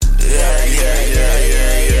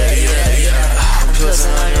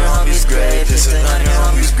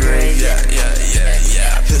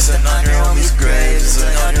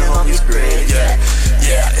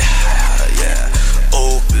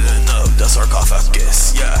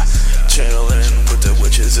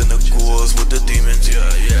witches and the ghouls with the demons, yeah.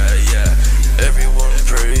 Everyone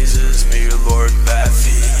praises me, Lord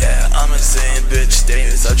Baffy, yeah. I'm insane, bitch, stay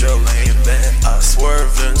inside your lane, man. I'm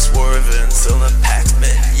swerving, selling packs,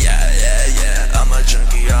 man, yeah. I'm a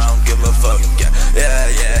junkie, I don't give a fuck, yeah.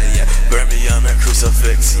 Burn me on a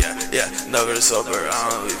crucifix, yeah. Never sober, I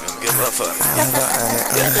don't even give a fuck,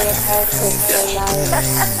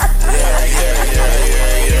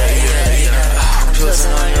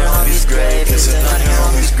 Pissing on your homie's grave, pissing on your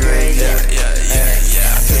homie's grave, yeah.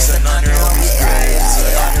 Pissing on your homie's grave,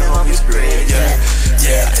 pissing on your homie's grave,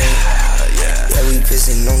 Yeah, we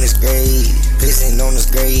pissing on his grave, pissing on his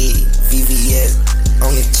grave. VVS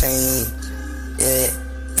on the chain, yeah.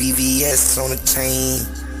 VVS on the chain.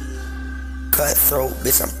 Cutthroat,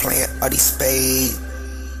 bitch, I'm playing all these spades.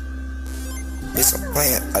 Bitch, I'm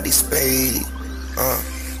playing all these spades.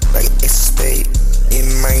 Like it's a spade in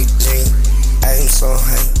my dream. I am so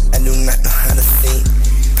high, I do not know how to think.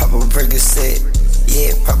 Papa Burger said,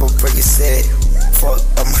 yeah, Papa Burger said, fuck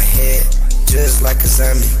up my head, just like a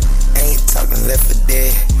zombie. I ain't talking left for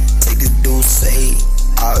dead. Take this dude say,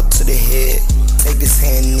 all to the head. Take this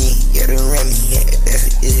Xanjaniee, yeah, the remedy, yeah,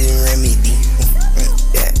 is it remedy?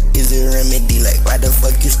 Yeah, is it remedy? Like, why the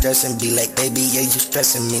fuck you stressing? Be like, baby, yeah, you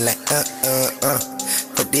stressing me like,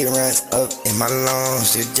 Put the runs up in my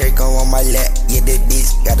lungs. The Draco on my lap, yeah, that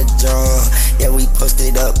bitch got a drum. Yeah, we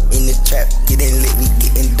posted up in the trap, getting lit, we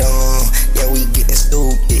getting dumb. Yeah, we getting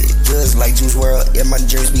stupid, just like Juice WRLD. Yeah, my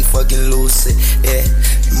dreams be fucking lucid. Yeah,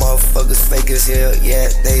 motherfuckers fake as hell. Yeah,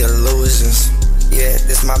 they illusions. Yeah,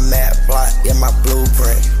 this my map plot. Yeah, my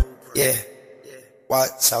blueprint. Yeah,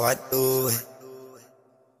 watch how I do it.